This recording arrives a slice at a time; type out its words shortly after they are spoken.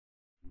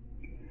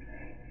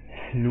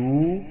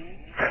Hlu,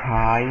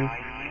 Kai,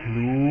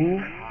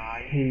 Hlu,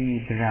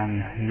 He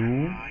Drang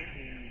Hlu.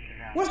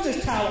 What's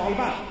this towel all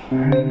about?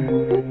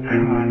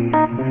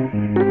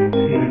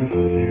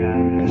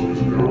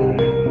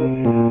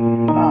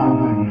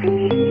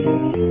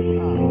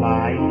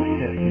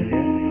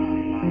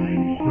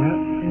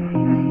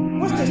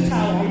 What's this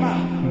towel all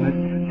about?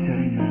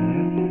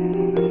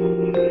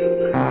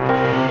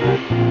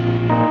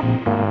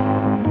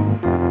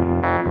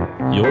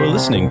 You're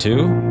listening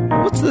to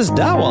What's This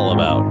Tao All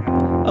About?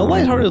 A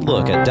lighthearted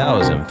look at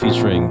Taoism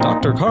featuring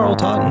Dr. Carl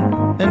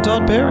Totten and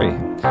Todd Perry.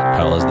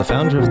 Carl is the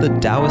founder of the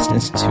Taoist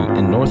Institute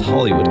in North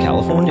Hollywood,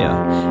 California.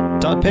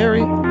 Todd Perry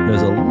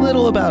knows a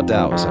little about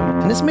Taoism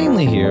and is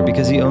mainly here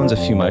because he owns a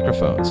few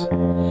microphones.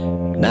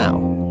 Now,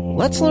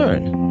 let's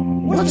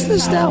learn. What's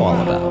this Tao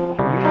all about?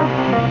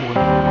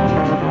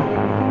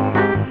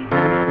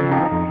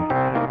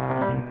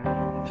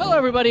 Hello,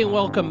 everybody, and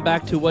welcome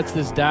back to What's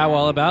This Tao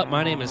All About?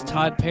 My name is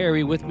Todd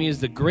Perry. With me is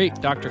the great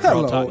Dr.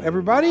 Carl Totten. Hello,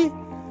 everybody.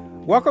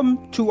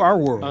 Welcome to our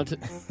world.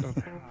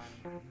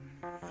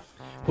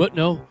 What?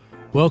 No.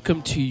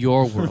 Welcome to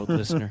your world,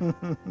 listener.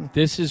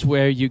 This is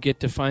where you get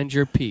to find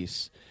your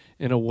peace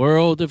in a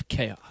world of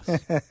chaos.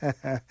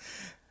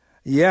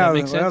 Yeah, That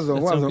make sense?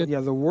 That sound good?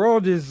 the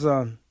world is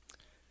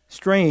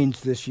strange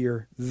this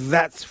year.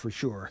 That's for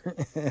sure.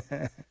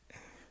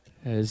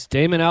 As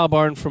Damon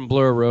Albarn from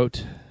Blur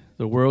wrote,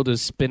 the world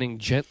is spinning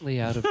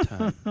gently out of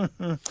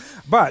time.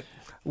 But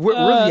we're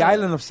the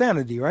island of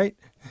sanity, right?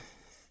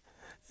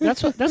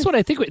 That's what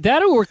I think.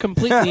 That or we're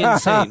completely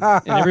insane,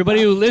 and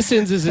everybody who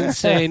listens is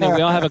insane, and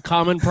we all have a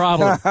common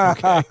problem.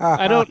 Okay?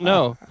 I don't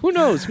know. Who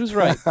knows? Who's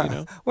right? You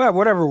know. Well,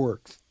 whatever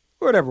works.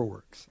 Whatever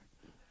works.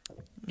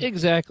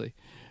 Exactly.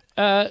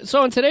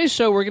 So on today's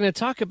show, we're going to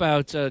talk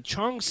about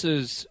Chuang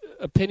Tzu's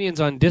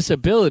opinions on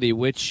disability,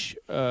 which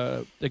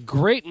the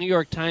great New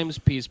York Times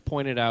piece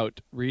pointed out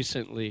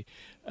recently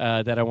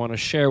that I want to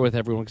share with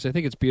everyone because I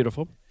think it's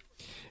beautiful.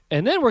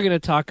 And then we're going to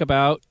talk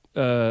about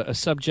a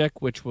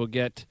subject which will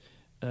get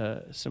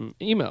some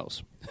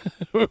emails.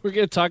 We're going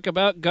to talk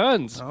about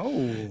guns. Oh.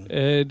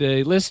 And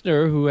a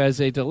listener who has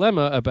a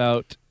dilemma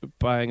about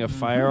buying a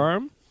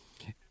firearm.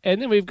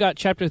 And then we've got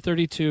Chapter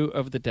 32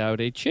 of the Tao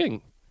Te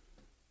Ching.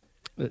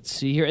 Let's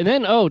see here. And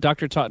then,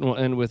 Dr. Totten will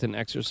end with an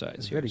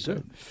exercise here. Very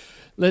good.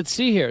 Let's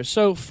see here.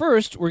 So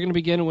first, we're going to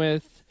begin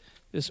with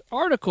this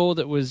article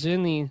that was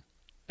in the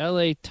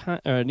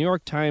New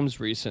York Times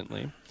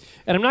recently.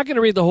 And I'm not going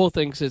to read the whole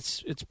thing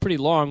because it's pretty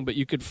long, but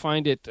you could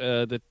find it.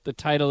 The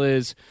title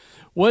is,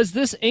 Was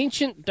This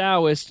Ancient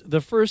Taoist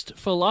the First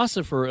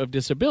Philosopher of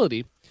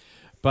Disability?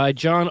 By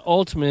John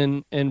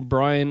Altman and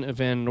Brian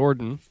Van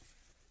Norden.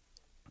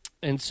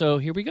 And so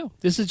here we go.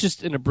 This is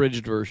just an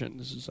abridged version.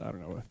 This is,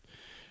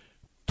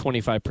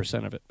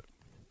 25% of it.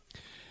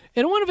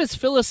 In one of his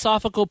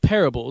philosophical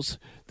parables,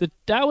 the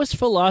Taoist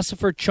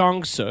philosopher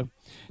Chuang Tzu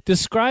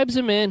describes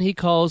a man he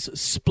calls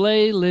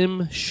Splay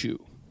Lim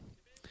Shu.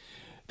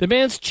 The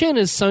man's chin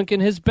is sunk in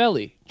his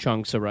belly,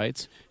 Chuang Tzu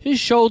writes. His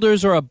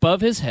shoulders are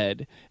above his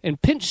head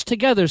and pinched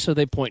together so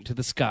they point to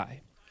the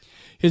sky.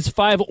 His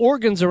 5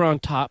 organs are on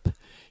top,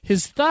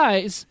 his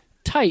thighs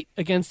tight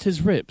against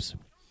his ribs.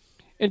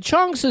 In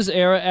Chuang Tzu's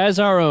era, as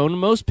our own,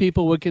 most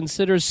people would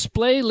consider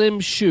Splay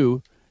Lim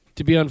Shu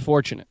to be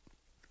unfortunate.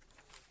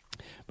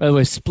 By the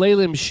way, Splay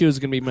Lim Shu is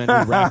going to be my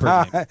new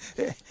rapper name.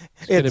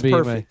 It's going to be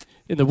perfect.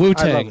 In the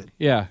Wu-Tang. I love it.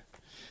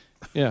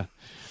 Yeah.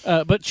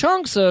 But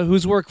Chuang Tzu,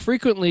 whose work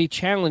frequently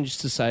challenged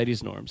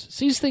society's norms,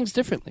 sees things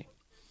differently.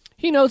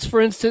 He notes,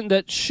 for instance,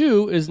 that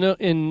Shu is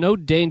in no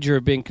danger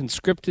of being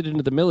conscripted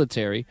into the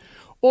military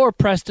or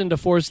pressed into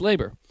forced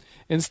labor.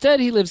 Instead,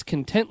 he lives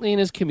contently in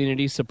his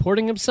community,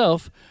 supporting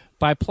himself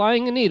by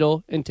plying a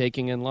needle and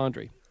taking in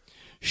laundry.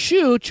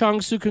 Shu, Chuang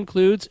Tzu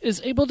concludes, is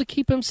able to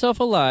keep himself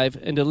alive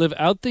and to live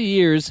out the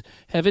years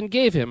heaven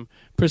gave him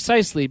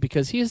precisely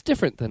because he is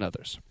different than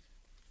others.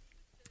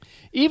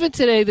 Even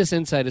today, this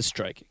insight is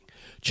striking.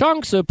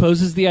 Chuang Tzu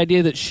poses the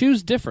idea that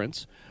Shu's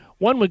difference,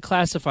 one would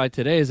classify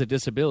today as a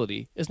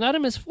disability, is not a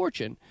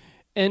misfortune,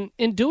 and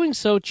in doing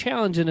so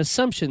challenge an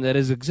assumption that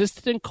has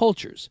existed in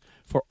cultures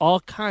for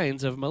all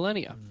kinds of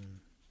millennia.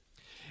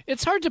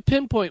 It's hard to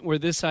pinpoint where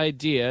this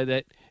idea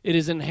that it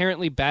is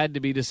inherently bad to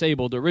be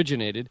disabled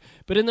originated,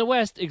 but in the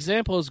West,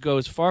 examples go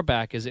as far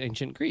back as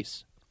ancient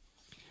Greece.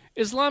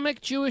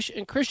 Islamic, Jewish,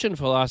 and Christian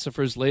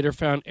philosophers later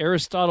found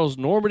Aristotle's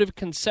normative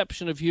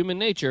conception of human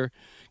nature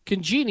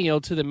congenial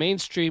to the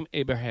mainstream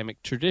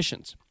Abrahamic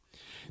traditions.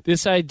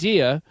 This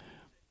ideal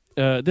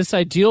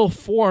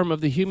form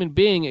of the human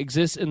being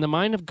exists in the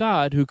mind of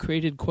God who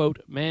created, quote,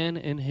 man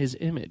in his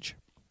image.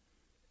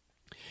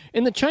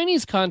 In the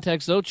Chinese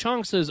context, though,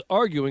 Chuang Tzu is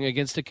arguing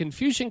against a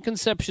Confucian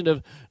conception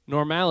of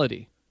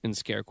normality, in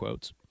scare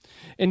quotes.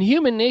 And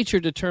human nature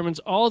determines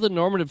all the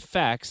normative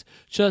facts,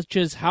 such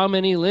as how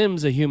many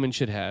limbs a human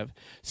should have,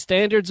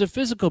 standards of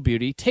physical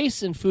beauty,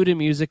 tastes in food and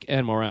music,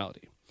 and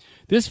morality.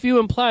 This view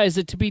implies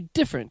that to be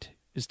different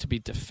is to be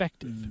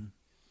defective.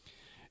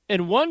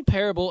 In one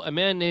parable, a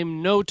man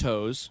named No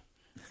Toes,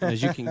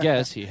 as you can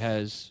guess, he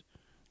has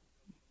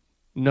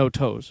no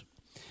toes,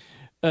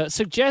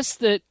 suggests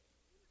that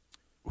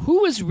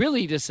who is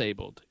really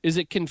disabled? Is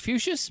it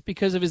Confucius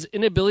because of his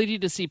inability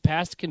to see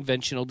past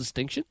conventional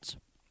distinctions?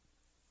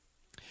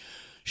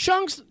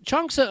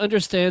 Chuang-Tzu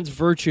understands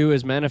virtue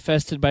as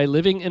manifested by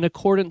living in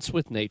accordance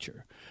with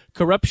nature.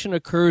 Corruption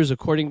occurs,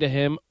 according to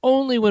him,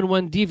 only when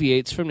one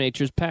deviates from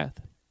nature's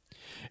path.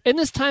 In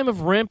this time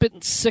of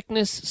rampant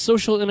sickness,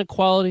 social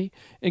inequality,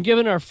 and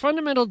given our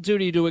fundamental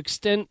duty to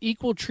extend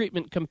equal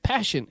treatment,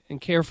 compassion,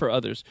 and care for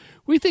others,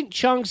 we think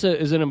Chuang-Tzu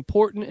is an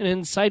important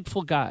and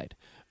insightful guide,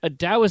 a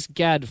Taoist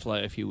gadfly,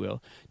 if you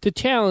will, to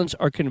challenge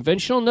our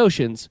conventional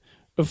notions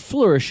of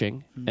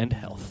flourishing and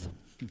health.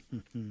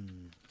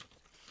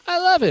 I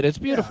love it. It's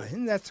beautiful. Yeah,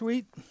 isn't that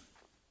sweet?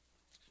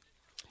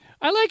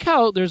 I like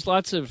how there's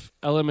lots of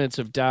elements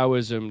of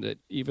Taoism that,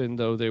 even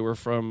though they were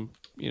from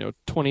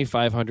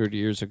 2,500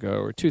 years ago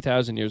or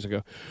 2,000 years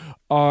ago,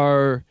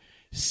 are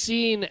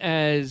seen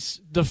as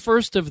the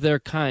first of their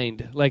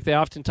kind. Like they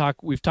often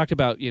we've talked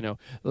about,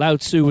 Lao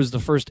Tzu was the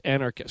first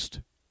anarchist,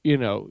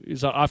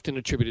 is often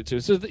attributed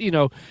to. So,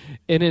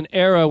 in an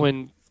era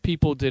when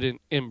people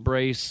didn't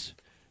embrace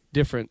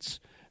difference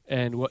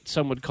and what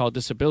some would call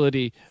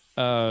disability,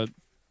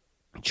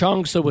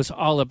 Chuang-Tzu was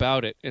all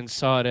about it and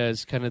saw it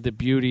as kind of the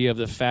beauty of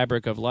the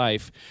fabric of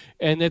life,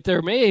 and that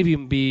there may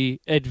even be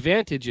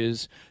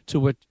advantages to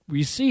what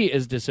we see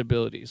as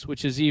disabilities,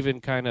 which is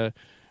even kind of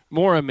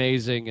more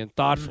amazing and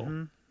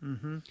thoughtful.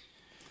 Mm-hmm.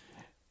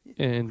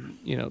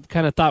 And,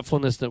 kind of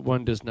thoughtfulness that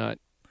one does not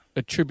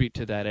attribute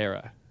to that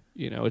era.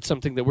 It's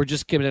something that we're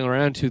just getting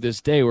around to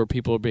this day, where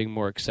people are being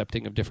more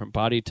accepting of different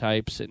body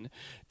types and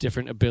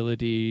different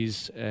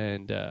abilities,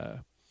 and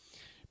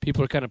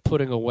people are kind of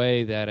putting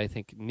away that, I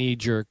think,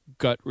 knee-jerk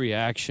gut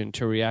reaction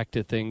to react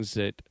to things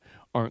that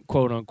aren't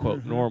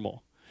quote-unquote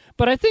normal.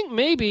 But I think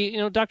maybe,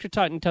 Dr.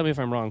 Totten, tell me if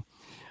I'm wrong,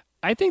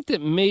 I think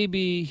that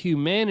maybe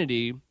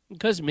humanity,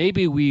 because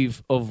maybe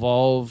we've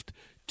evolved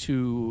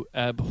to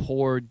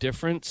abhor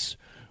difference,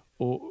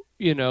 or,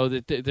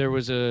 that there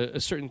was a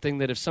certain thing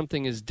that if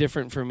something is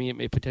different for me, it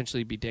may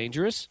potentially be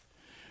dangerous,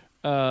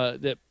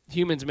 that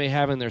humans may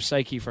have in their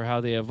psyche for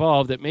how they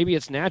evolved, that maybe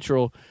it's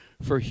natural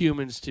for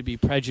humans to be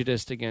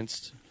prejudiced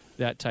against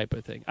that type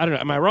of thing. I don't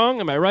know. Am I wrong?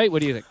 Am I right?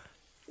 What do you think?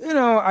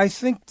 I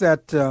think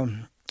that,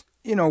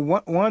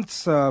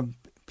 once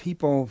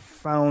people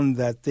found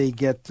that they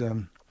get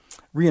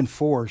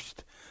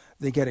reinforced,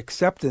 they get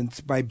acceptance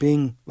by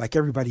being like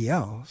everybody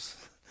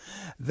else,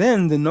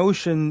 then the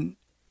notion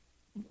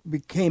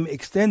became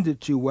extended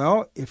to,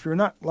 well, if you're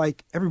not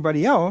like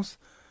everybody else,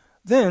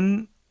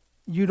 then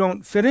you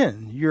don't fit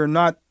in. You're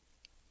not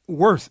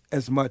worth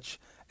as much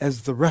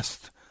as the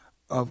rest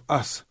of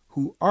us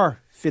who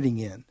are fitting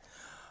in.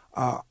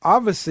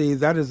 Obviously,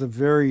 that is a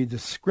very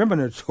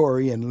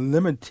discriminatory and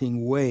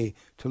limiting way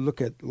to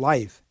look at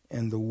life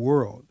and the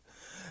world,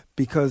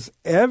 because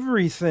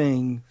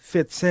everything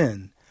fits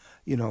in.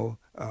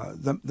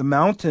 The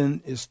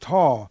mountain is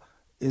tall.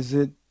 Is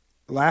it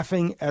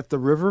laughing at the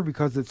river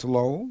because it's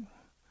low?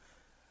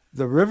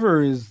 The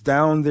river is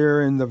down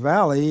there in the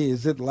valley.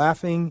 Is it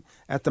laughing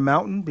at the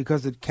mountain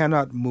because it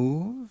cannot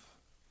move?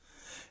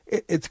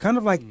 It's kind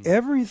of like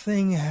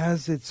everything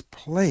has its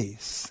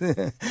place,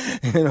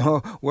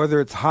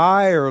 whether it's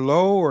high or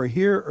low or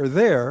here or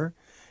there,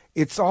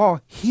 it's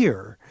all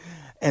here.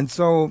 And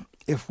so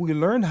if we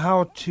learn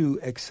how to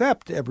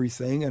accept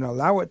everything and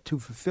allow it to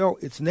fulfill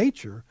its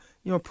nature,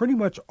 pretty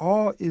much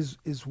all is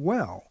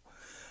well,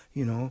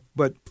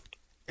 But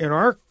in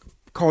our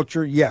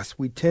culture, yes,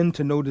 we tend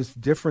to notice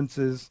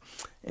differences,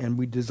 and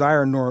we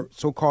desire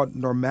so-called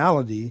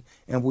normality,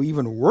 and we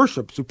even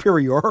worship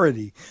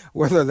superiority,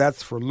 whether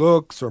that's for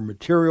looks or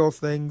material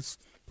things,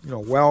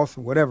 wealth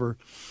or whatever.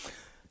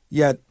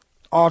 Yet,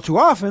 all too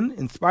often,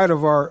 in spite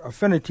of our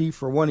affinity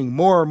for wanting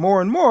more and more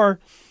and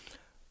more,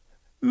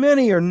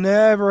 many are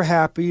never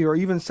happy or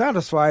even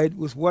satisfied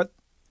with what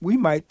we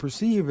might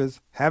perceive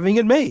as having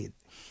it made.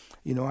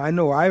 I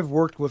know I've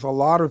worked with a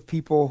lot of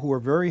people who are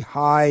very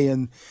high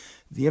in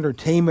the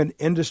entertainment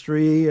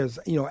industry as,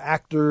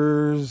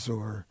 actors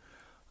or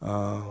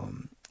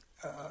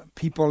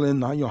people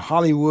in,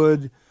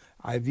 Hollywood.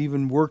 I've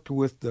even worked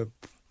with the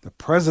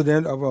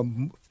president of a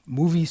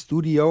movie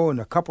studio and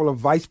a couple of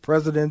vice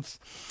presidents.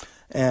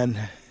 And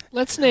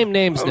let's name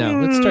names now.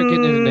 Let's start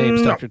getting into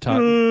names, Dr.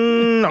 Totten.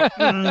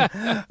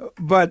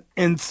 But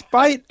in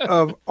spite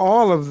of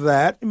all of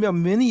that,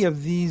 many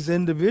of these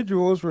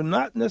individuals were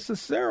not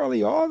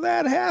necessarily all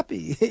that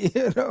happy. They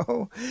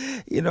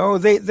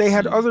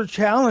had other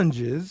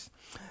challenges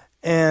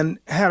and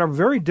had a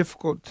very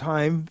difficult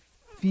time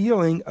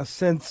feeling a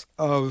sense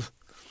of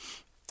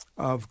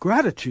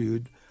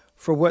gratitude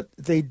for what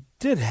they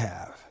did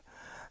have.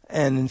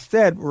 And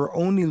instead, we're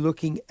only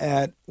looking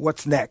at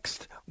what's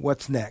next,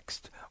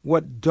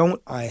 what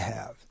don't I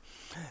have?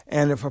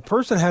 And if a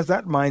person has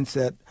that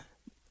mindset,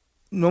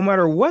 no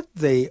matter what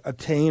they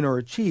attain or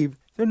achieve,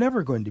 they're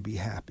never going to be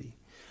happy,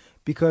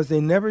 because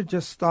they never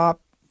just stop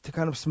to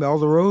kind of smell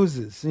the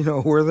roses,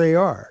 where they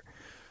are.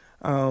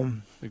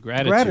 The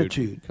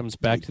gratitude comes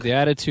back to the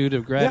attitude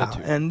of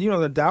gratitude. Yeah, and,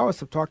 the Taoists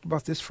have talked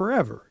about this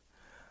forever.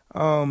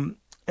 And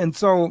And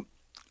so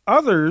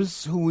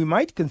others who we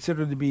might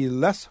consider to be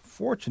less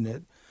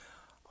fortunate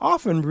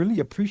often really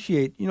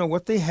appreciate,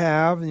 what they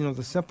have,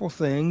 the simple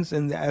things,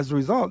 and as a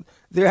result,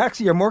 they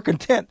actually are more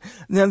content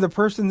than the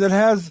person that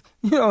has,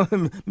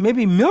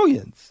 maybe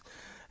millions.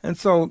 And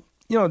so,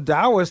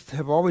 Taoists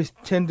have always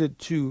tended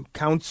to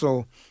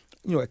counsel,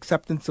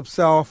 acceptance of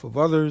self, of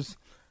others,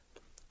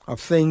 of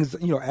things,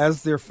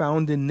 as they're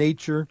found in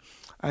nature.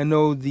 I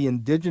know the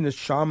indigenous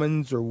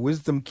shamans or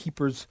wisdom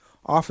keepers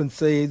often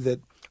say that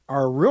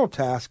our real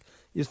task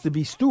is to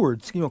be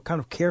stewards, kind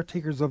of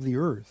caretakers of the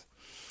earth.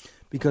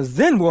 Because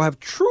then we'll have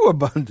true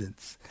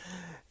abundance,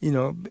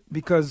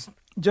 because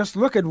just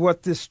look at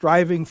what this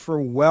striving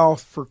for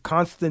wealth, for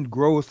constant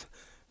growth,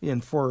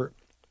 and for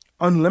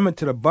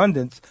unlimited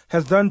abundance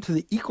has done to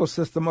the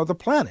ecosystem of the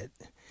planet.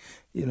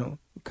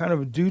 Kind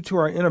of due to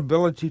our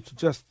inability to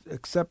just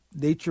accept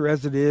nature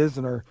as it is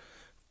and our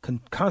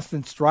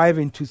constant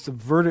striving to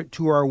subvert it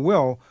to our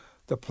will,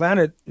 the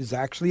planet is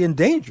actually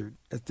endangered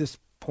at this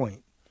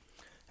point.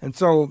 And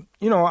so,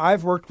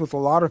 I've worked with a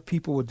lot of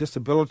people with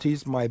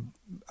disabilities. My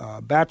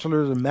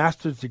bachelor's and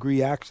master's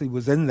degree actually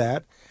was in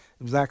that.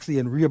 It was actually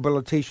in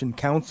rehabilitation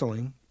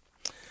counseling.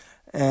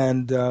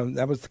 And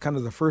that was kind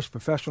of the first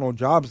professional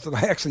jobs that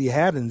I actually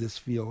had in this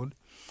field.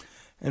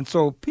 And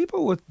so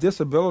people with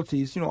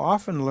disabilities,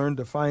 often learn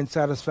to find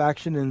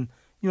satisfaction in,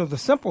 the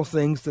simple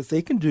things that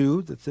they can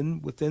do that's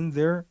within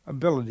their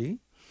ability,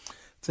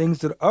 things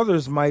that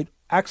others might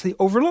actually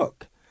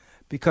overlook.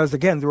 Because,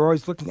 again, they're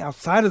always looking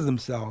outside of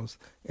themselves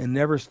and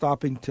never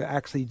stopping to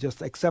actually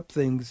just accept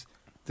things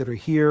that are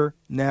here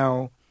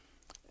now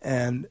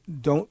and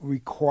don't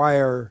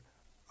require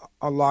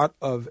a lot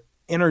of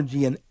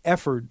energy and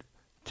effort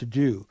to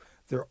do.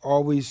 They're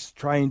always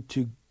trying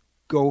to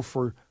go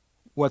for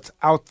what's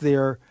out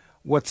there,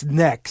 what's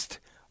next,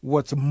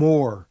 what's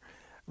more,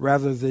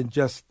 rather than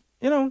just,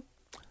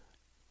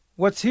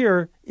 what's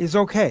here is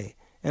okay,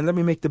 and let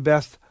me make the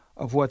best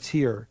of what's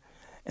here.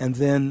 And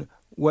then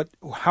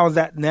how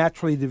that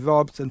naturally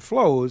develops and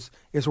flows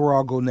is where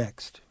I'll go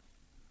next.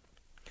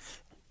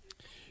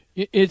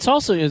 It's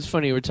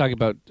funny, we're talking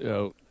about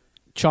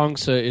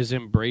Chongsa is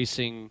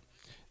embracing,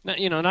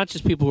 not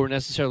just people who are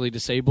necessarily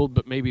disabled,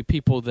 but maybe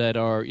people that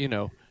are,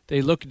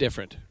 they look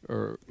different,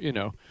 or,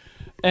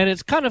 and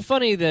it's kind of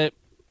funny that,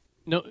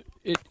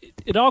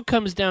 it all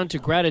comes down to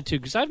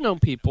gratitude, because I've known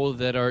people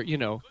that are,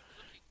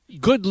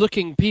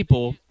 good-looking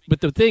people,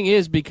 but the thing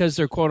is, because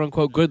they're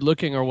quote-unquote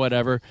good-looking or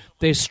whatever,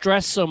 they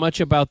stress so much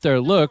about their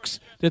looks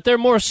that they're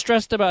more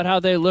stressed about how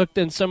they look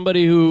than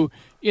somebody who,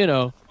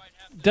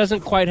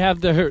 doesn't quite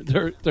have their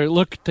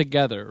look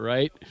together,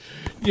 right?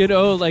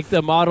 Like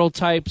the model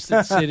types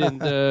that sit in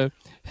the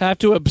have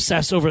to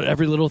obsess over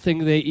every little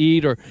thing they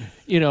eat, or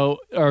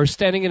are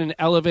standing in an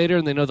elevator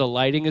and they know the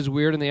lighting is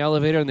weird in the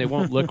elevator and they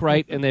won't look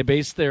right, and they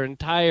base their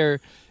entire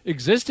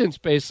existence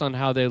based on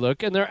how they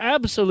look, and they're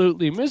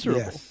absolutely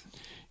miserable.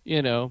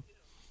 Yes.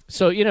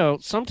 So,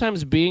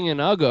 sometimes being an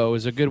uggo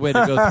is a good way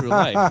to go through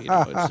life.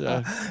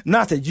 It's,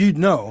 not that you'd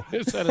know.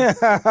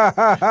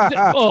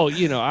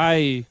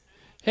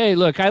 Hey,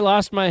 look, I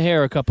lost my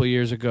hair a couple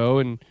years ago,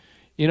 and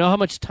you know how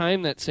much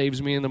time that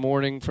saves me in the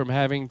morning from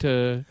having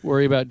to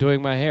worry about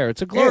doing my hair.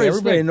 It's a glorious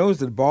everybody thing. knows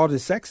that bald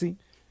is sexy.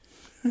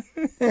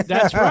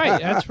 That's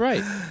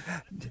right.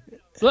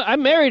 Look,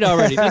 I'm married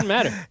already. Doesn't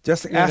matter.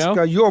 Just ask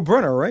Yul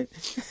Brynner, right?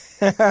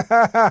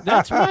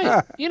 That's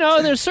right.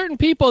 There's certain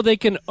people, they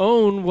can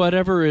own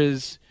whatever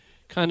is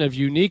kind of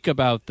unique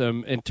about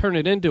them and turn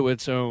it into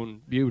its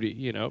own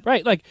beauty,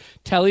 right? Like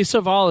Telly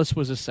Savalas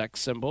was a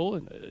sex symbol,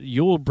 and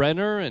Yul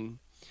Brynner, and,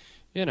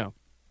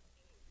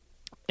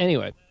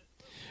 Anyway.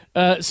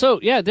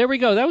 There we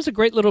go. That was a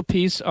great little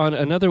piece on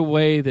another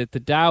way that the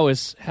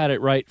Taoists had it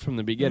right from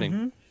the beginning.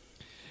 Mm-hmm.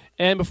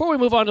 And before we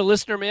move on to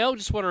listener mail,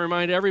 just want to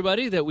remind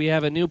everybody that we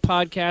have a new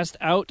podcast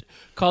out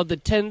called The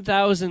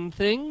 10,000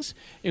 Things,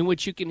 in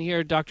which you can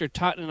hear Dr.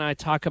 Totten and I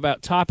talk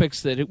about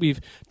topics that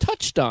we've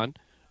touched on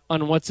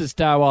What's This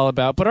Tao All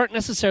About, but aren't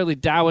necessarily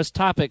Taoist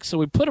topics. So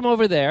we put them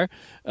over there.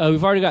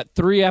 We've already got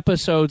 3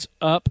 episodes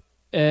up,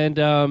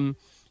 and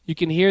you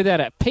can hear that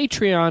at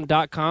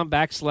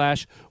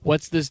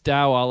patreon.com/What's This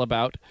Tao All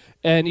About.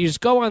 And you just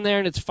go on there,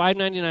 and it's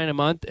 $5.99 a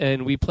month,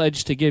 and we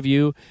pledge to give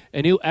you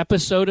a new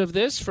episode of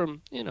this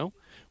from, I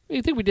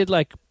think we did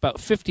like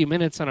about 50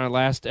 minutes on our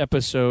last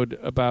episode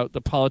about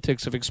the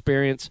politics of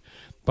experience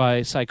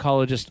by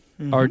psychologist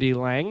R.D.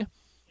 Laing.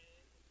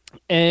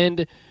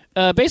 And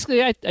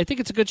basically, I think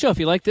it's a good show. If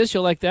you like this,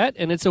 you'll like that.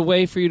 And it's a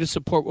way for you to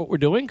support what we're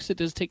doing, because it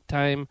does take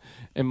time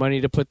and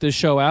money to put this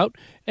show out.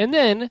 And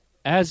then,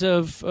 as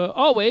of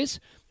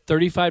always,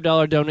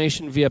 $35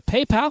 donation via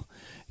PayPal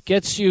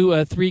gets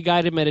you 3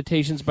 guided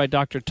meditations by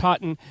Dr.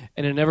 Totten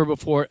and a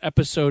never-before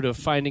episode of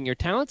Finding Your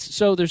Talents.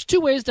 So there's 2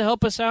 ways to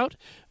help us out.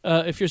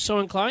 If you're so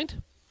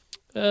inclined,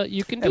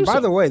 you can do so. And by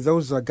the way,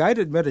 those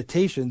guided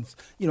meditations,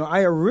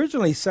 I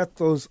originally set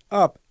those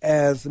up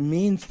as a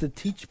means to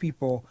teach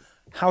people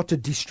how to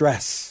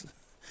de-stress,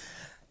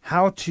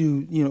 how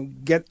to,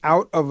 get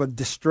out of a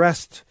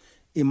distressed,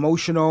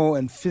 emotional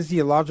and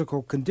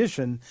physiological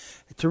condition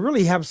to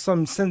really have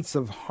some sense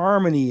of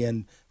harmony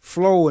and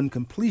flow and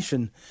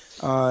completion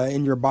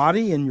in your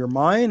body, in your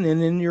mind,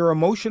 and in your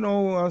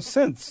emotional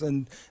sense.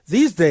 And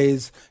these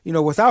days,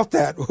 without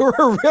that,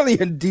 we're really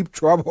in deep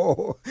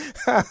trouble.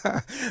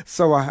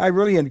 So I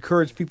really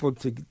encourage people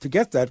to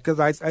get that, because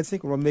I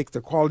think it will make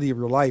the quality of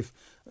your life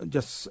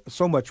just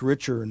so much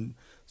richer and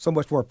so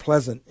much more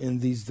pleasant in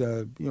these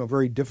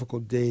very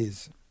difficult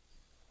days.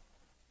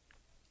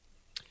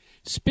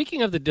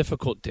 Speaking of the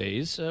difficult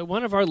days,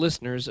 one of our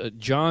listeners,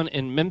 John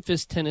in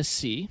Memphis,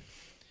 Tennessee,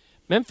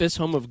 Memphis,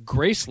 home of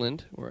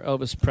Graceland, where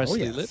Elvis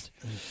Presley lived,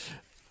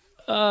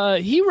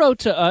 he wrote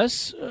to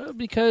us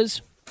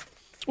because,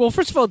 well,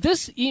 first of all,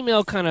 this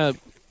email kind of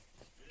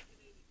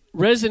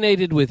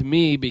resonated with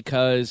me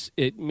because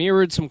it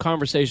mirrored some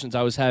conversations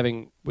I was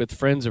having with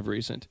friends of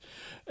recent.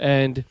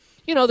 And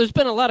there's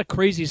been a lot of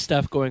crazy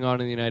stuff going on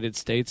in the United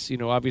States,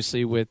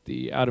 obviously with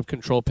the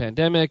out-of-control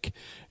pandemic,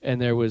 and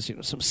there was,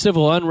 some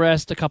civil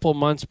unrest a couple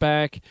months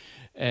back,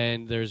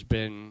 and there's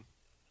been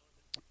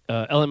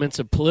elements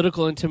of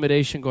political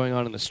intimidation going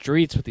on in the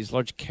streets with these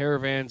large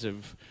caravans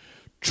of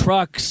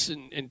trucks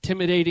and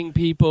intimidating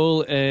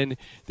people, and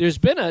there's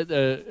been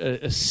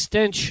a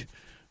stench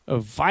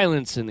of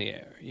violence in the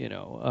air,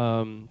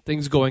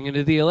 things going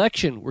into the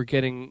election. We're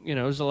getting,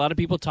 there's a lot of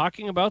people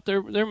talking about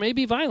there may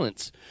be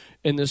violence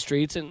in the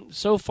streets, and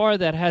so far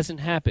that hasn't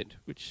happened,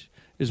 which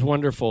is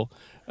wonderful.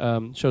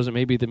 Shows that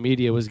maybe the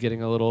media was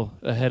getting a little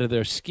ahead of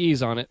their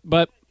skis on it.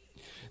 But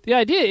the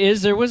idea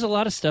is there was a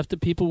lot of stuff that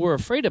people were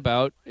afraid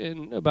about,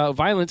 and about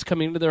violence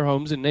coming into their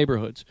homes and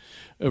neighborhoods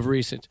of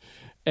recent.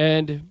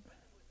 And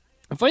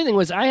the funny thing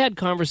was, I had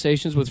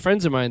conversations with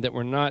friends of mine that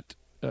were not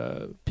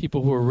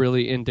people who were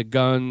really into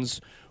guns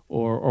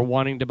or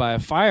wanting to buy a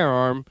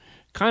firearm.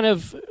 Kind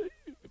of,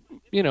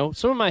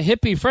 some of my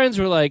hippie friends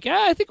were like,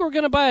 I think we're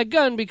going to buy a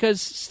gun because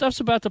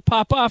stuff's about to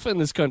pop off in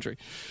this country.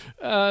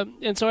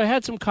 And so I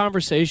had some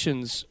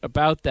conversations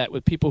about that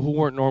with people who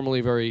weren't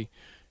normally very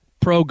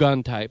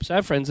pro-gun types. I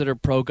have friends that are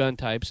pro-gun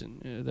types,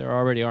 and they're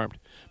already armed.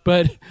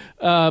 But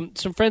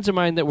some friends of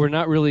mine that were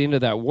not really into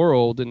that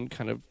world and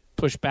kind of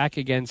pushed back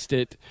against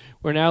it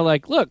were now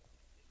like, look,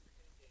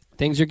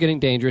 things are getting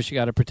dangerous. You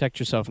got to protect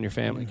yourself and your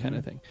family, kind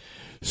of thing.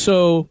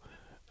 So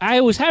I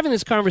was having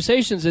these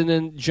conversations, and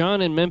then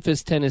John in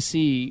Memphis,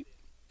 Tennessee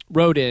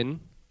wrote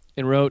in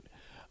and wrote,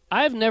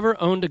 I've never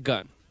owned a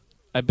gun.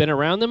 I've been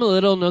around them a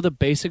little, know the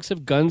basics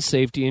of gun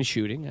safety and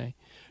shooting. I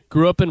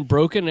grew up in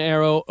Broken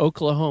Arrow,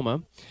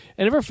 Oklahoma,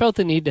 and never felt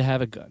the need to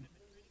have a gun.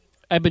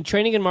 I've been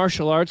training in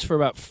martial arts for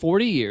about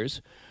 40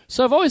 years,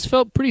 so I've always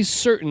felt pretty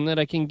certain that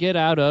I can get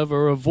out of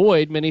or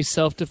avoid many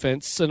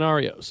self-defense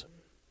scenarios.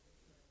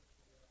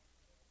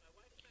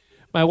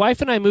 My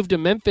wife and I moved to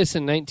Memphis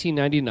in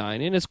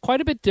 1999, and it's quite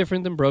a bit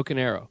different than Broken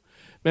Arrow.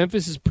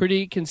 Memphis is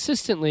pretty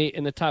consistently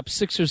in the top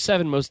 6 or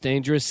 7 most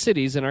dangerous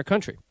cities in our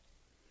country.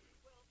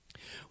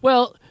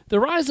 Well, the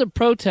rise of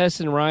protests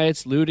and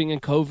riots, looting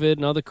and COVID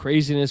and all the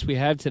craziness we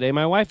have today,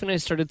 my wife and I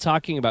started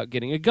talking about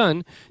getting a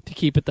gun to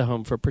keep at the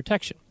home for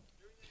protection.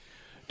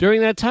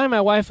 During that time, my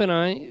wife and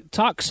I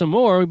talked some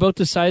more. We both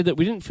decided that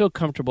we didn't feel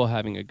comfortable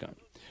having a gun,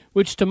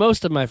 which to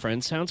most of my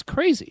friends sounds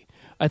crazy.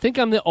 I think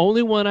I'm the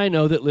only one I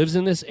know that lives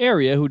in this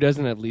area who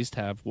doesn't at least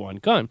have one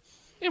gun.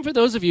 And for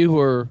those of you who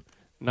are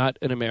not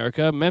in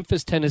America,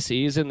 Memphis,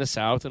 Tennessee is in the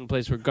South, and a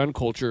place where gun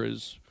culture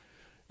is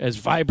as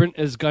vibrant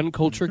as gun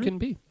culture can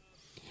be.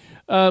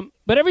 But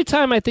every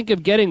time I think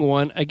of getting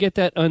one, I get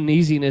that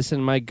uneasiness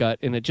in my gut,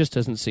 and it just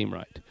doesn't seem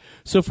right.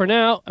 So for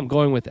now, I'm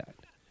going with that.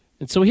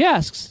 And so he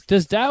asks,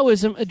 does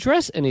Taoism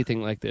address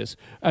anything like this?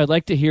 I'd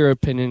like to hear your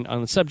opinion on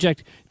the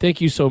subject.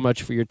 Thank you so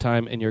much for your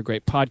time and your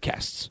great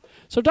podcasts.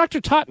 So, Dr.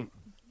 Totten,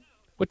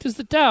 what does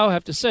the Tao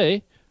have to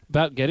say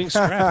about getting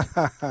strapped?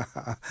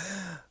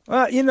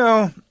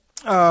 Well,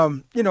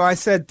 I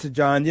said to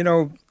John,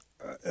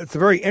 it's a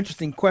very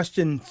interesting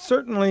question,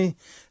 certainly,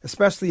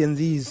 especially in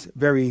these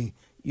very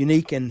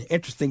unique and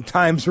interesting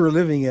times we're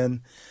living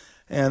in.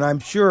 And I'm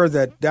sure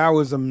that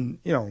Taoism,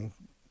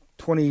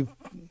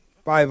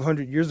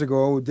 2,500 years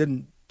ago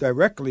didn't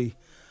directly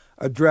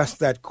address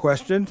that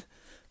question.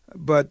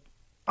 But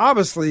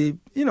obviously,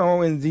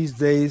 in these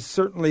days,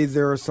 certainly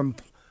there are some,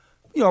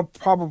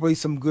 probably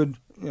some good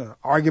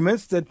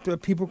arguments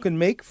that people can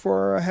make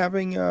for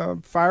having a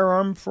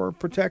firearm for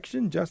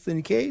protection just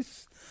in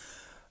case.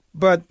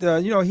 But,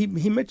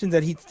 he mentioned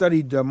that he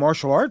studied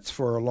martial arts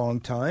for a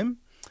long time,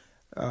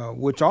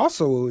 which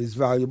also is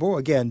valuable,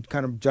 again,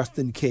 kind of just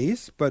in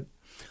case. But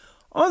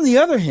on the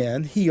other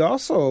hand, he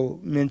also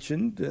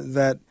mentioned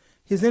that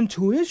his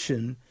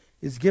intuition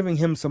is giving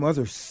him some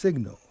other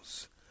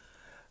signals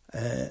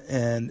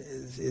and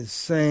is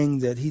saying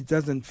that he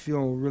doesn't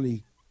feel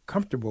really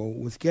comfortable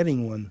with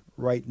getting one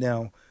right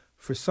now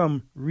for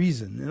some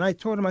reason. And I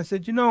told him, I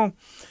said,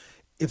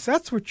 if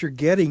that's what you're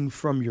getting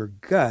from your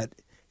gut,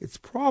 it's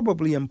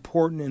probably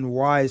important and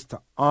wise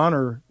to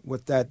honor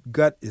what that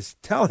gut is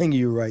telling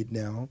you right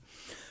now,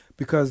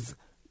 because,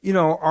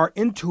 our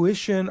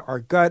intuition, our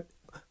gut,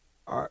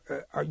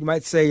 you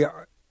might say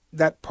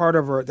that part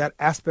of that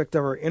aspect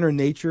of our inner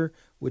nature,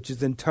 which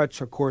is in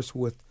touch, of course,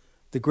 with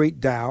the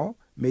great Tao,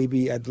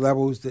 maybe at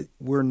levels that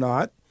we're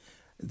not.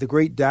 The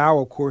great Tao,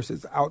 of course,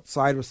 is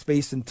outside of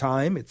space and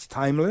time. It's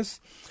timeless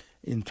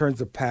in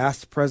terms of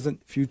past,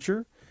 present,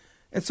 future.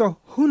 And so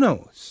who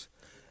knows?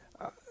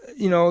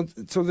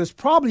 So there's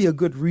probably a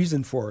good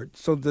reason for it.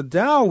 So the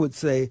Tao would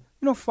say,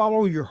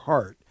 follow your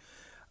heart.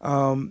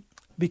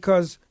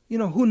 Because,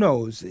 who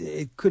knows?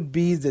 It could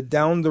be that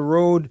down the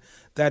road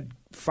that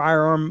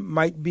firearm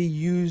might be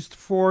used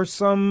for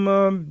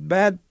some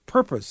bad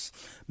purpose.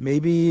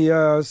 Maybe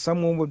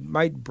someone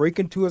might break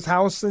into his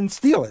house and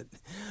steal it.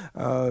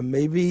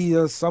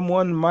 Maybe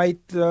someone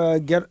might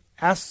get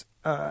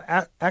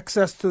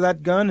access to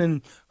that gun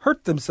and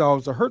hurt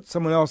themselves or hurt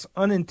someone else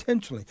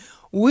unintentionally.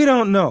 We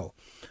don't know.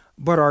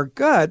 But our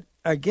gut,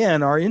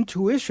 again, our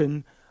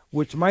intuition,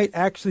 which might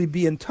actually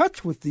be in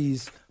touch with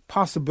these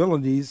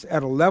possibilities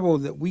at a level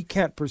that we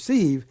can't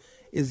perceive,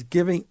 is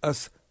giving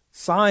us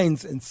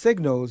signs and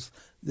signals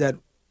that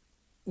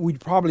would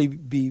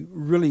be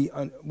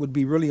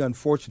really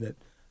unfortunate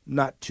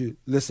not to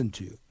listen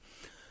to.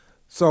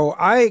 So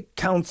I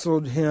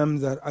counseled him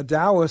that a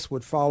Taoist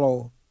would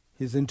follow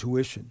his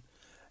intuition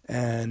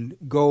and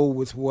go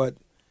with what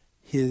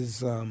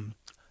his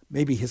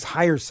maybe his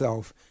higher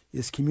self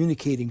is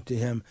communicating to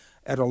him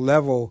at a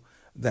level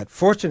that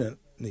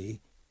fortunately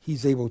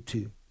he's able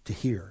to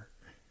hear.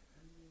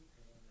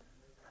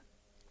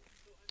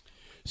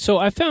 So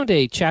I found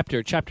a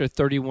chapter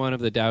 31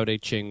 of the Tao Te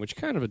Ching, which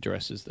kind of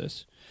addresses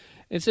this.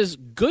 It says,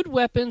 good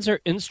weapons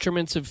are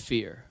instruments of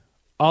fear.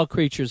 All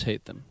creatures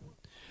hate them.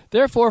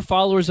 Therefore,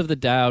 followers of the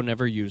Tao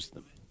never use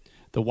them.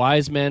 The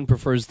wise man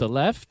prefers the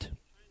left.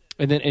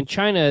 And then in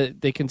China,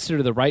 they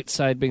consider the right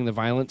side being the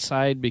violent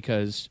side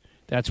because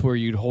that's where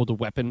you'd hold a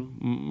weapon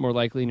more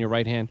likely in your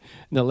right hand.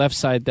 And the left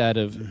side, that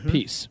of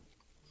peace.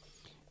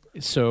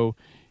 So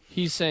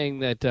he's saying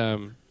that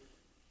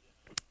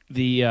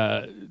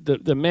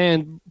the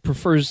man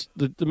prefers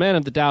the man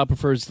of the Tao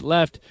prefers the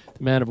left,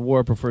 the man of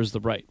war prefers the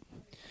right,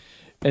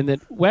 and that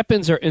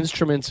weapons are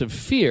instruments of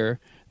fear.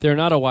 They're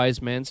not a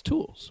wise man's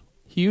tools.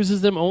 He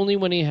uses them only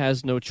when he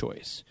has no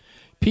choice.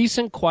 Peace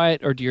and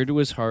quiet are dear to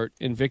his heart,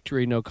 and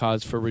victory no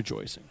cause for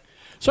rejoicing.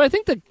 So I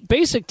think the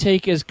basic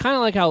take is kind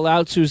of like how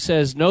Lao Tzu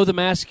says, know the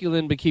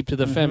masculine but keep to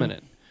the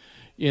feminine.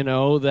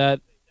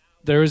 That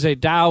there is a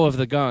Tao of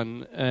the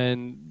gun,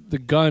 and the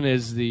gun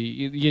is the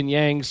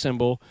yin-yang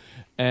symbol,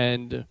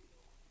 and,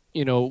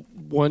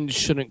 one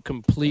shouldn't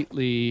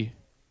completely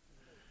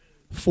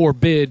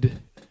forbid,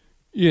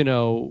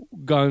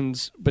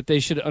 guns, but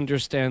they should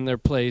understand their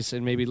place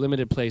and maybe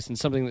limited place and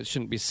something that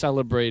shouldn't be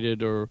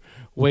celebrated or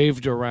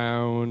waved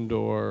around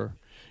or,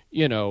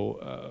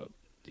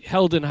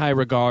 held in high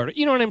regard.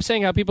 You know what I'm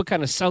saying? How people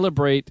kind of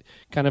celebrate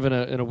kind of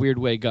in a weird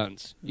way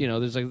guns.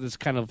 There's like this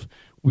kind of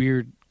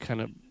weird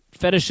kind of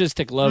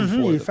fetishistic love for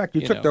them. In fact,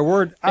 you took the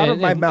word out of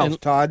my mouth,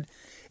 Todd.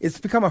 It's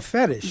become a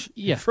fetish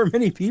for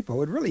many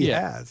people. It really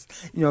has.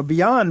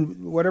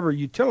 Beyond whatever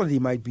utility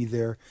might be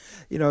there,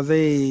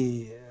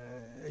 they,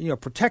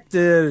 protect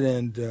it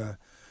and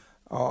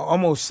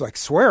almost like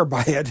swear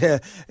by it,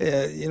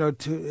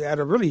 at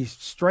a really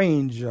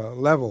strange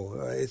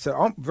level. It's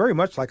very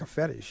much like a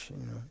fetish.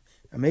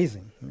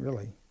 Amazing,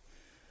 really.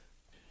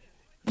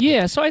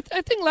 Yeah, so I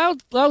think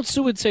Lao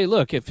Tzu would say,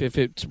 look, if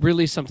it's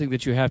really something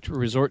that you have to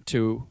resort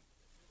to,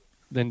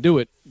 then do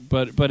it.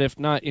 But if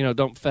not,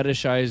 don't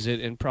fetishize it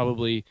and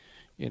probably,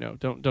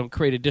 don't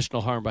create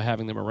additional harm by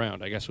having them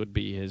around, I guess would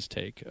be his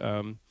take.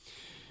 That's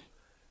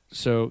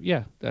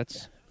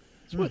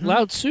what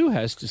Lao Tzu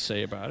has to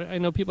say about it. I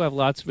know people have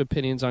lots of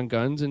opinions on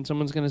guns, and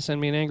someone's going to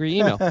send me an angry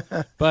email.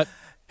 But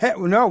hey,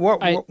 no,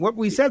 what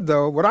we said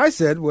though, what I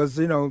said was,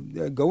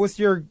 go with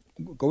your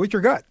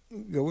gut,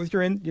 go with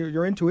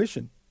your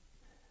intuition.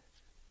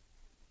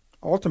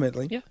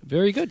 Ultimately, yeah,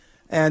 very good.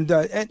 And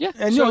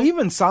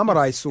even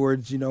samurai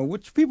swords,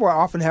 which people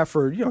often have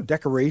for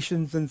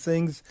decorations and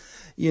things.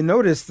 You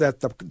notice that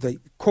the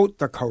quote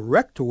the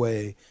correct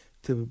way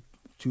to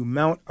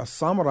mount a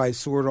samurai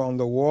sword on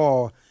the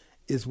wall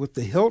is with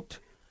the hilt,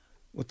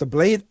 with the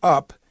blade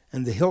up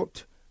and the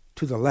hilt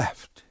to the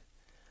left.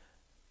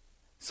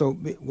 So,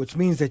 which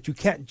means that you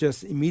can't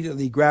just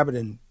immediately grab it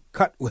and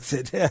cut with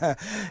it.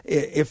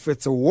 If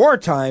it's a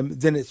wartime,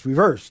 then it's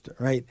reversed,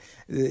 right?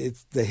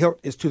 The hilt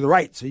is to the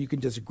right, so you can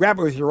just grab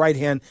it with your right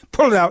hand,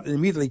 pull it out, and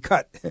immediately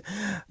cut.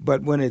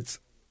 But when it's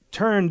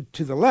turned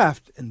to the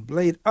left and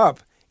blade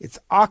up, it's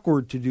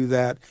awkward to do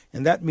that,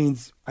 and that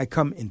means I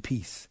come in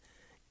peace,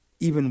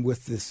 even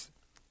with this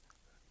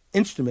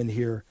instrument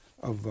here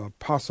of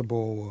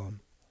possible,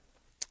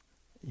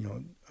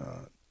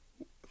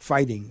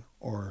 fighting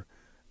or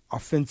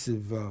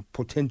offensive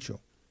potential.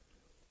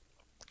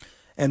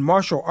 And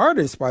martial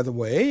artists, by the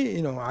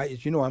way, I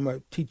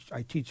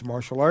teach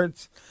martial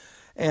arts,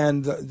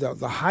 and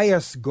the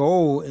highest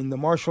goal in the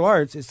martial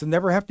arts is to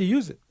never have to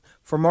use it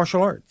for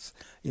martial arts.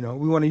 We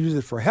want to use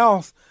it for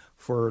health,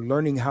 for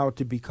learning how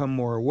to become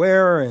more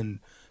aware and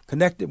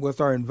connected with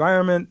our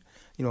environment,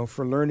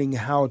 for learning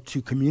how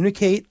to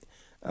communicate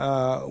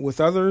with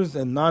others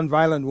in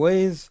nonviolent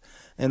ways.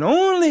 And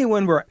only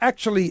when we're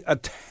actually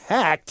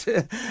attacked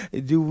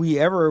do we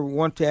ever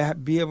want to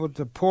be able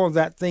to pull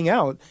that thing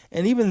out.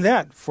 And even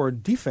that for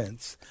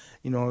defense,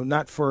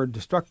 not for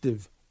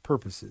destructive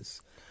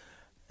purposes.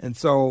 And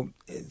so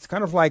it's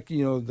kind of like,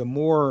 the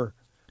more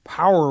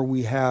power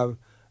we have,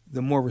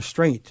 the more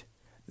restraint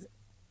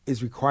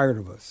is required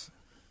of us.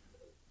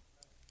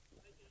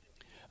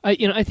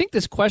 I think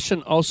this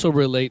question also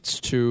relates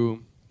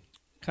to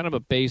kind of a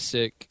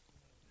basic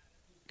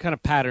kind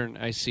of pattern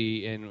I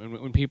see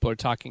when people are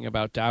talking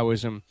about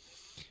Taoism.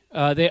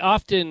 They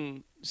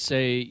often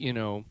say,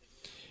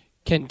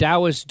 can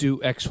Taoists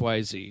do X,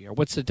 Y, Z? Or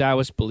what's the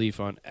Taoist belief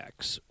on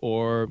X?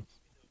 Or,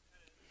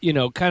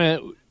 kind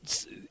of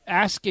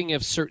asking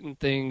if certain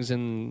things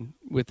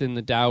within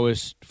the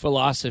Taoist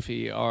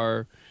philosophy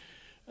are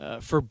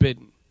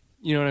forbidden.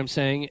 You know what I'm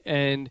saying?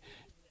 And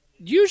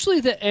usually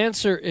the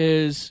answer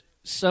is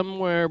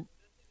somewhere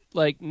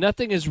like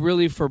nothing is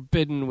really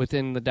forbidden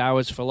within the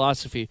Taoist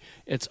philosophy.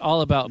 It's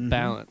all about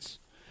balance.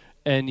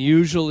 And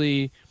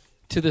usually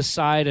to the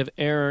side of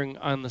erring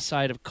on the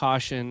side of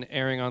caution,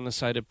 erring on the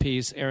side of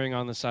peace, erring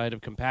on the side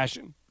of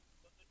compassion.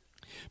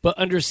 But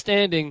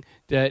understanding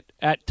that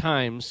at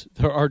times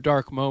there are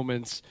dark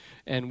moments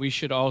and we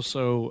should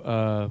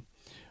also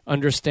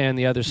understand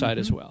the other side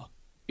as well.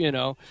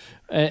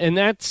 And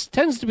that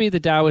tends to be the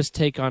Taoist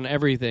take on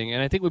everything.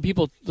 And I think when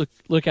people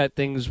look at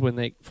things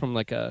from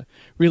like a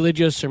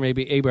religious or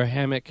maybe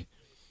Abrahamic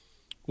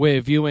way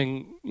of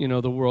viewing,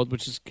 the world,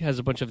 which has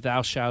a bunch of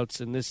thou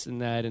shouts and this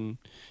and that, and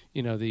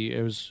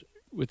it was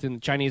within the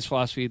Chinese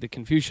philosophy, the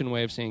Confucian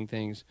way of seeing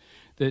things.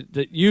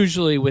 That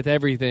usually with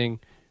everything,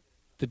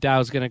 the Tao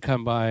is going to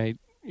come by,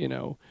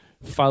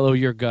 follow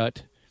your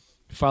gut,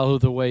 follow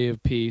the way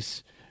of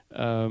peace,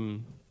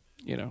 know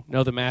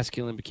the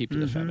masculine but keep to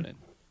the feminine.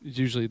 Is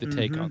usually the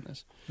take on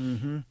this.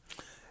 Mm-hmm.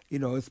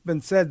 It's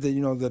been said that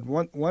that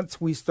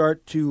once we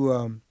start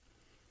to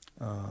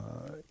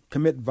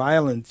commit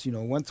violence,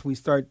 once we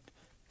start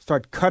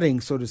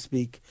cutting, so to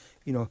speak,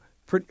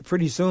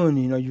 pretty soon,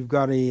 you've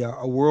got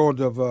a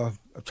world of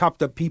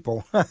chopped up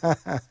people.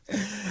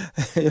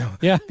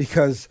 Yeah.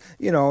 Because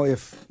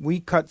if we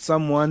cut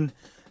someone,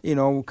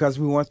 because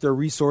we want their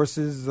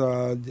resources,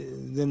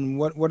 then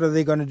what are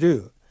they going to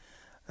do?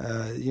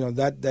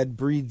 That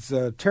breeds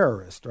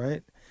terrorist,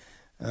 right?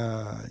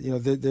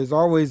 There's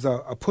always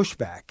a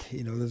pushback.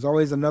 There's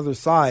always another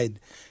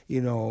side.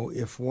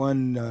 If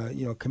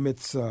one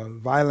commits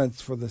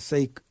violence for the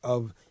sake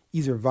of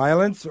either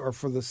violence or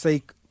for the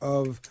sake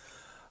of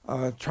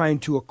trying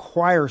to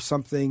acquire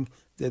something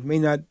that may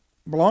not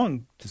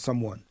belong to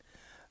someone.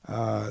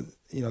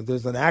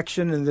 There's an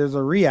action and there's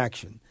a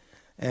reaction,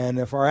 and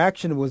if our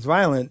action was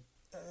violent,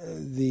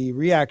 the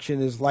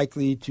reaction is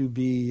likely to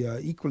be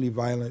equally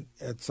violent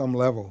at some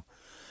level.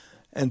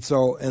 And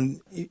so,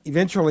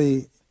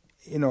 eventually,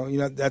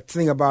 that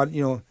thing about,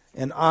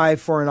 an eye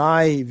for an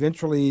eye,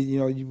 eventually,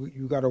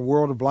 you got a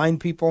world of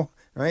blind people,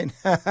 right?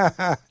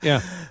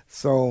 Yeah.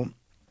 So,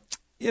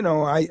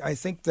 I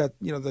think that,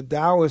 the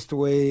Taoist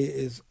way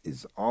is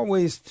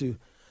always to,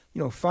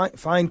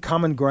 find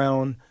common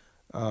ground,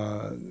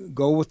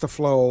 go with the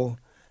flow,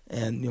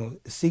 and,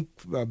 seek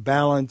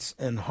balance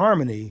and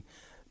harmony,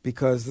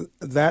 because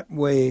that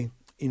way,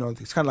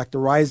 it's kind of like the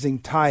rising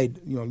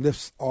tide,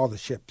 lifts all the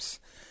ships.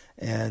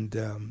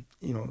 And,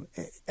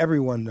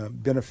 everyone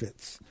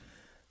benefits.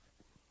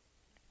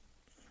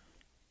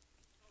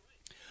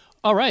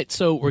 All right,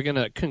 so we're going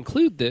to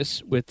conclude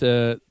this with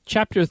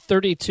Chapter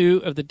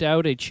 32 of the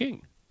Tao Te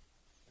Ching.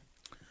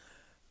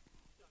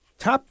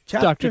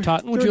 Dr.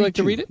 Totten, would you like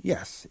to read it?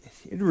 Yes.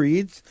 It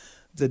reads,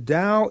 "The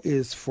Tao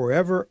is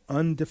forever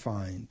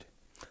undefined.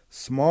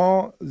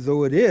 Small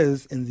though it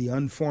is in the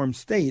unformed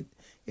state,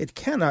 it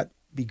cannot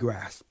be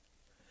grasped.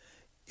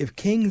 If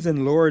kings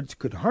and lords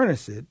could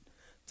harness it,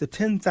 the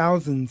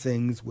 10,000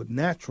 things would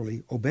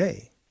naturally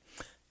obey.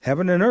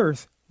 Heaven and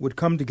earth would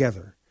come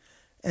together,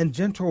 and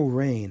gentle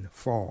rain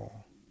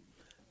fall.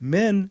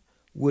 Men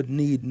would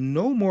need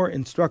no more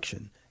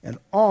instruction, and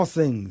all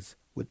things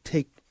would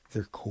take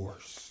their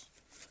course.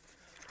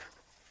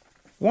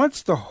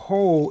 Once the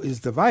whole is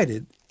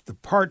divided, the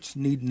parts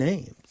need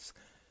names.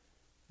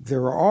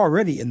 There are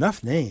already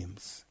enough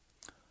names.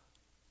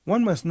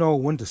 One must know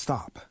when to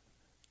stop.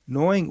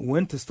 Knowing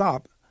when to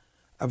stop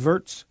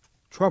averts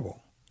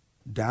trouble.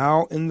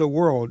 Tao in the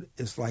world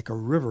is like a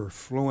river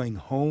flowing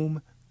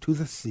home to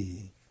the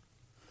sea."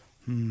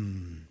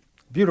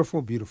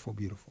 Beautiful, beautiful,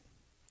 beautiful.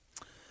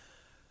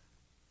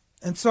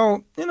 And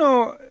so,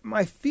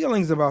 my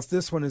feelings about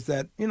this one is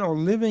that,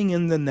 living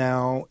in the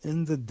now,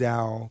 in the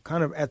Tao,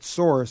 kind of at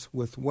source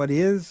with what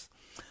is,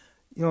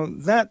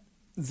 that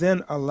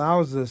then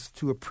allows us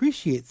to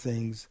appreciate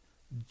things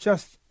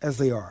just as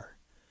they are.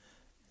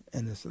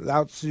 And as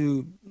Lao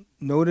Tzu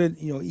noted,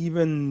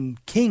 even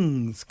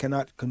kings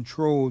cannot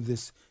control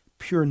this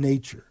pure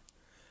nature.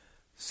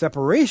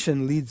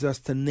 Separation leads us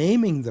to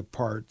naming the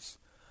parts,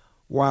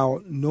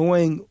 while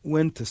knowing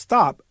when to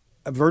stop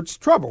averts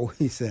trouble,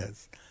 he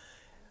says.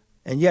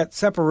 And yet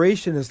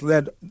separation has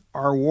led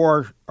our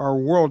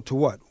world to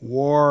what?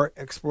 War,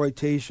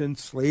 exploitation,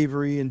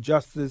 slavery,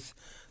 injustice,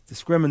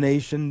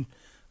 discrimination,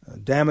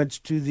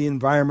 damage to the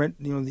environment,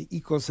 the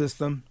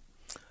ecosystem.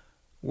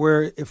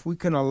 Where if we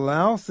can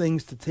allow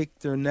things to take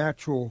their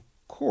natural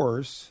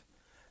course,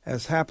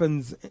 as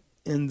happens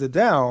in the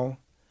Tao,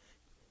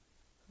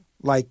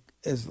 like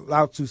as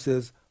Lao Tzu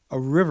says, a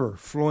river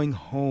flowing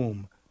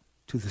home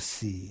to the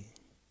sea.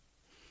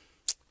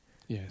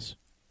 Yes.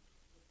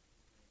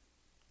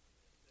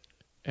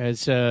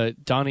 As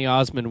Donny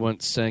Osmond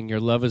once sang,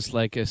 your love is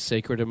like a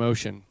sacred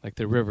emotion, like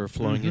the river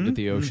flowing into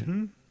the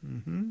ocean.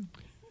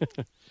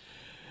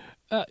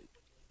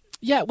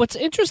 Yeah, what's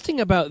interesting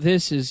about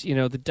this is,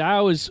 the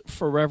Tao is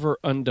forever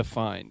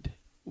undefined,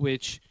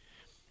 which,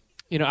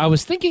 I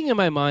was thinking in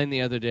my mind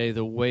the other day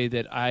the way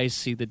that I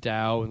see the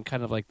Tao and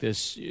kind of like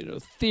this,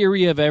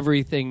 theory of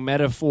everything,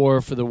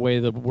 metaphor for the way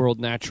the world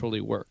naturally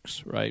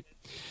works, right?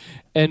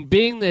 And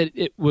being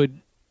that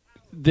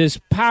this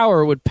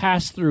power would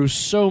pass through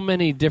so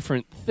many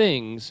different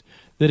things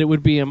that it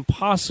would be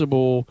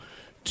impossible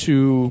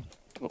to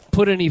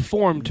put any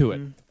form to it,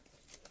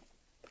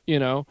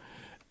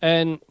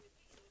 And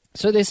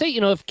so they say,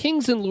 if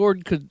kings and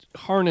lords could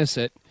harness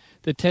it,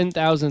 the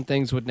 10,000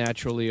 things would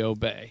naturally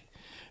obey.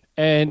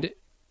 And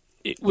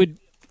it would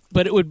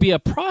be a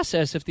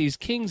process if these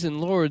kings and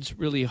lords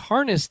really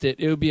harnessed it.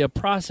 It would be a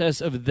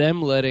process of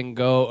them letting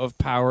go of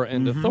power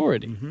and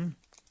authority.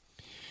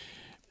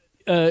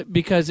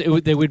 Because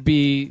they would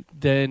be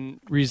then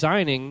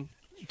resigning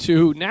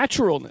to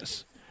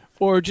naturalness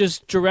or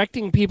just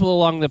directing people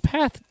along the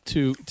path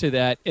to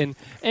that. And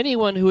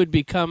anyone who would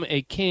become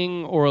a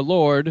king or a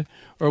lord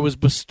or was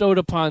bestowed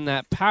upon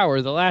that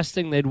power, the last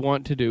thing they'd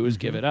want to do is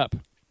give it up.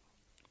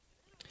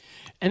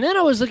 And then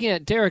I was looking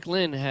at Derek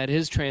Lynn had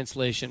his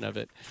translation of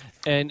it.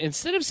 And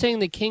instead of saying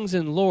the kings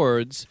and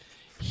lords,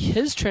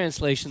 his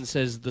translation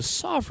says the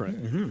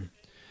sovereign.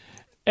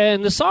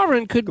 And the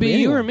sovereign could be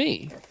you or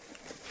me.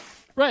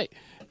 Right.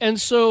 And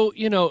so,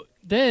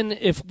 then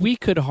if we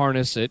could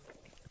harness it,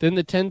 then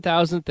the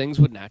 10,000 things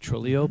would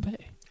naturally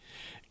obey.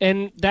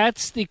 And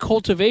that's the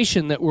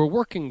cultivation that we're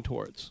working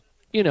towards.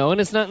 And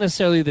it's not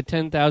necessarily the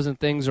 10,000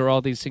 things or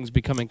all these things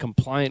becoming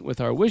compliant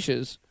with our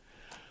wishes,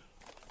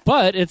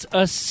 but it's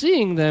us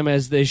seeing them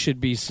as they should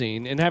be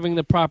seen and having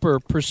the proper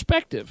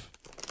perspective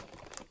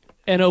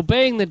and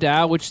obeying the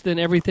Tao, which then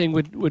everything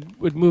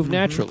would move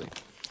naturally.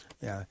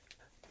 Yeah.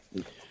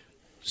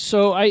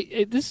 So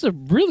this is a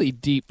really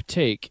deep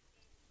take.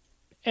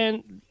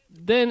 And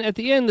then at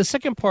the end, the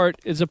second part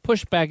is a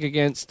pushback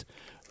against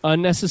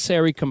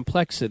unnecessary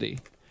complexity,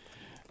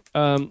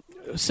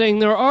 saying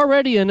there are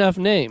already enough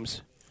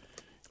names,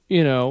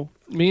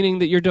 meaning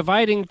that you're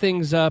dividing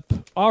things up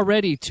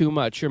already too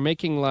much. You're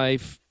making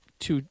life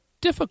too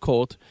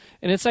difficult.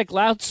 And it's like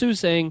Lao Tzu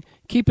saying,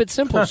 keep it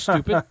simple,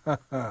 stupid.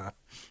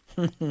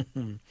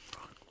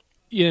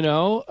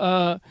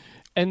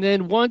 And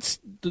then once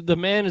the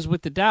man is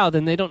with the Tao,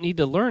 then they don't need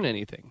to learn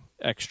anything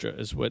extra,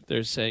 is what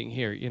they're saying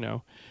here,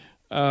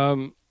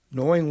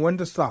 Knowing when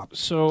to stop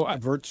so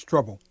averts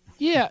trouble.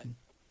 Yeah.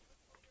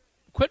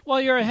 Quit while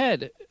you're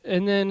ahead.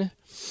 And then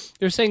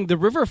they're saying the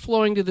river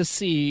flowing to the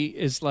sea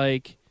is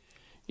like,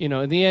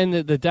 in the end,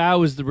 the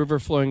Tao is the river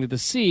flowing to the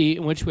sea,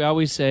 in which we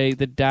always say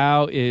the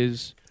Tao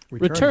is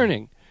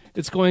returning.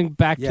 It's going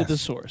back to the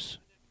source.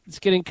 It's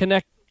getting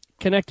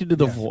connected to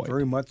the void.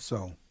 Very much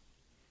so.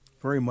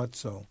 Very much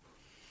so.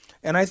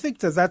 And I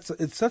think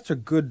it's such a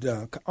good,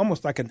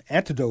 almost like an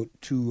antidote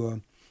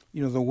to,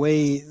 the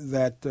way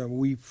that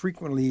we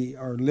frequently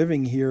are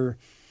living here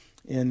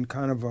in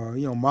kind of a,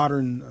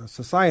 modern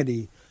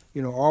society,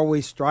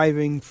 always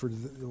striving for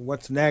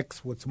what's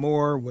next, what's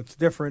more, what's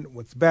different,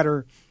 what's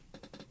better.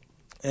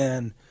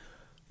 And,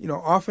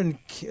 often,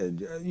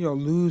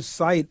 lose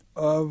sight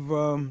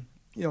of,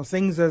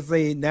 things as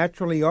they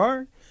naturally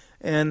are.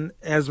 And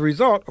as a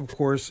result, of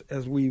course,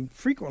 as we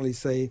frequently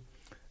say,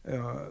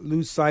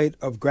 lose sight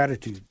of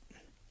gratitude.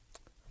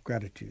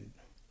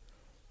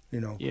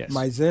 Yes.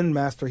 My Zen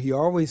master, he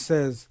always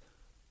says,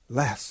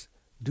 less,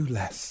 do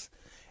less.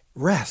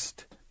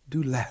 Rest,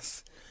 do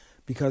less.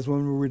 Because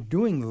when we're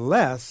doing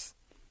less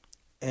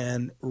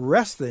and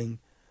resting,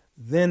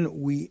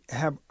 then we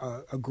have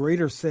a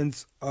greater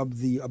sense of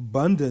the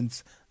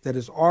abundance that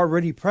is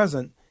already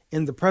present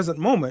in the present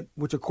moment,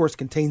 which of course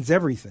contains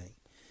everything.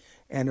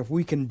 And if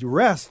we can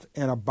rest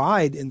and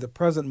abide in the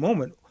present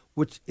moment,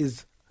 which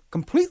is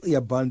completely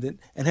abundant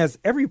and has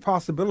every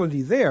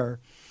possibility there,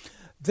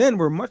 then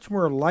we're much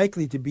more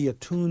likely to be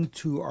attuned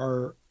to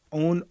our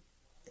own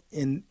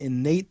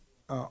innate,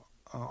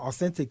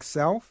 authentic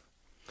self,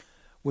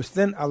 which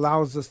then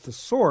allows us to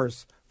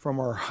source from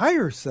our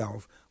higher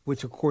self,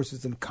 which of course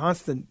is in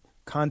constant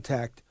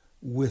contact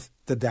with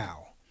the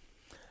Tao.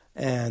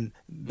 And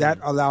that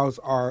allows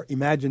our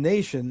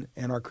imagination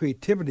and our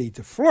creativity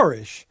to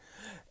flourish.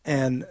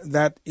 And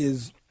that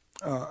is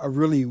a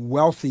really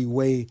wealthy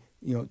way,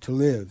 to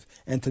live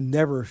and to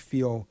never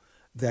feel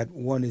that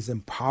one is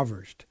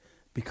impoverished,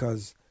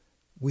 because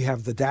we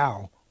have the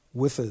Tao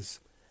with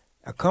us,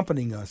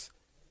 accompanying us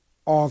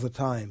all the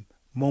time,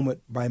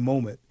 moment by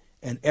moment,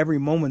 and every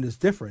moment is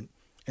different.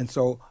 And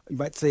so you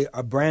might say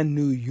a brand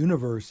new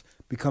universe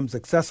becomes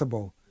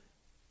accessible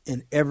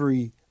in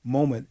every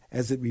moment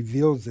as it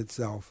reveals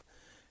itself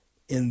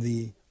in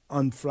the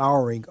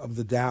unflowering of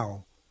the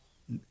Tao,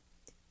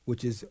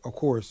 which is, of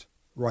course,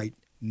 right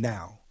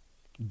now.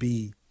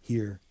 Be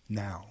here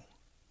now.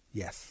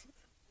 Yes.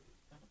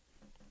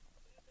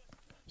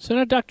 So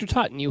now, Dr.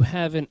 Totten, you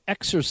have an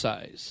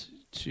exercise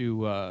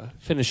to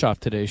finish off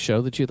today's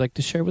show that you'd like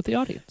to share with the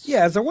audience.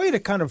 Yeah, as a way to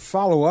kind of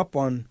follow up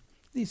on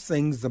these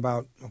things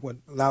about what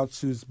Lao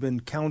Tzu's been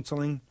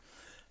counseling,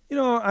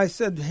 I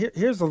said,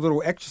 here's a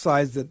little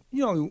exercise that,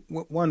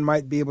 one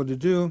might be able to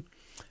do.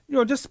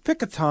 Just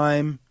pick a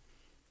time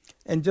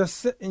and just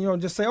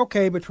say,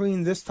 okay,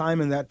 between this time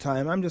and that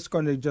time, I'm just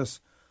going to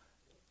just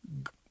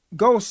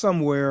go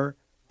somewhere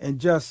and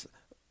just,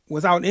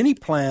 without any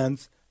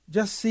plans,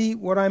 just see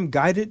what I'm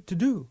guided to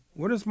do.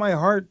 What does my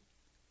heart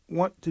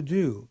want to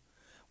do?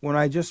 When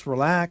I just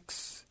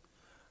relax,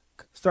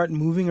 start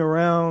moving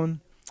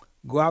around,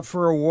 go out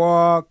for a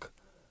walk,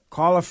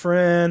 call a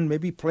friend,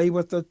 maybe play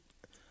with a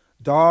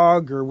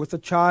dog or with a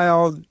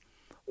child,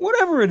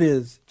 whatever it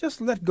is,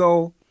 just let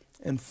go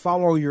and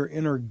follow your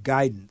inner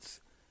guidance.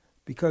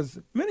 Because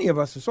many of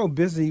us are so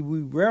busy, we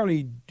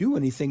rarely do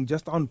anything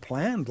just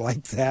unplanned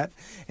like that.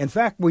 In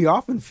fact, we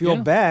often feel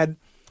bad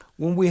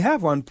when we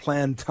have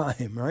unplanned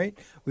time, right?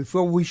 We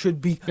feel we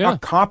should be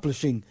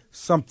accomplishing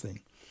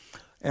something.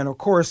 And of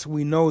course,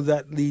 we know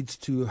that leads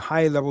to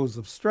high levels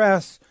of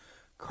stress,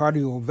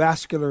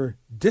 cardiovascular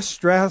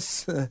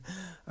distress,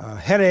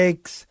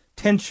 headaches,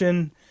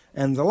 tension,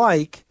 and the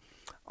like,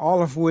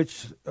 all of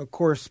which, of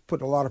course,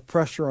 put a lot of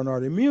pressure on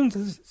our immune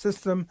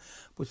system,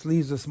 which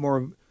leaves us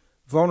more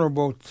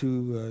vulnerable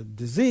to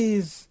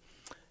disease.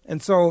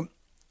 And so,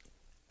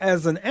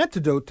 as an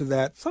antidote to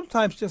that,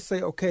 sometimes just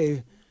say,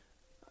 okay,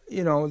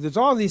 there's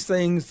all these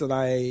things that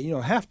I,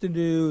 have to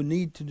do,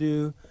 need to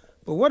do.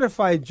 But what if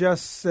I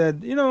just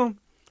said,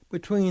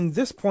 between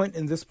this point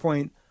and this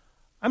point,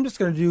 I'm just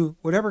going to do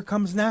whatever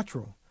comes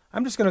natural.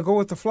 I'm just going to go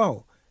with the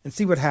flow and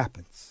see what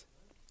happens.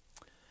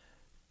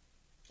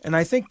 And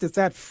I think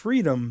that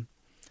freedom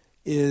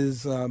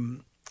is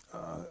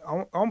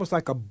almost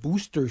like a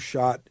booster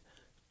shot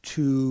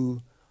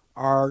to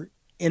our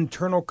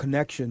internal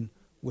connection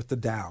with the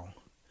Tao.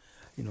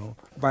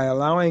 By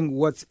allowing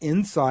what's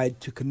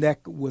inside to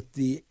connect with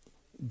the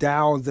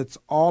Tao that's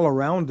all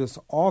around us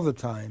all the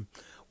time,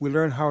 we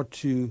learn how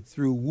to,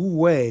 through Wu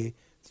Wei,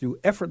 through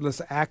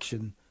effortless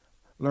action,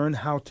 learn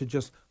how to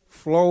just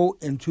flow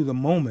into the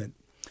moment.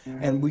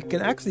 And we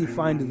can actually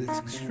find that it's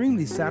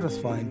extremely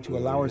satisfying to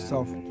allow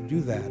ourselves to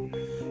do that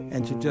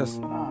and to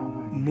just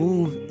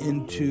move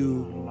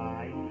into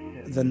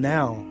the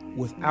now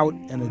without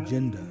an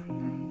agenda.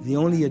 The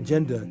only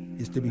agenda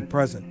is to be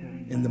present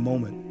in the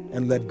moment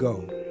and let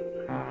go.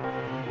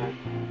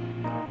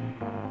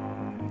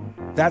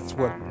 That's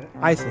what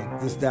I think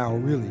this Tao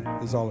really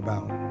is all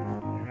about.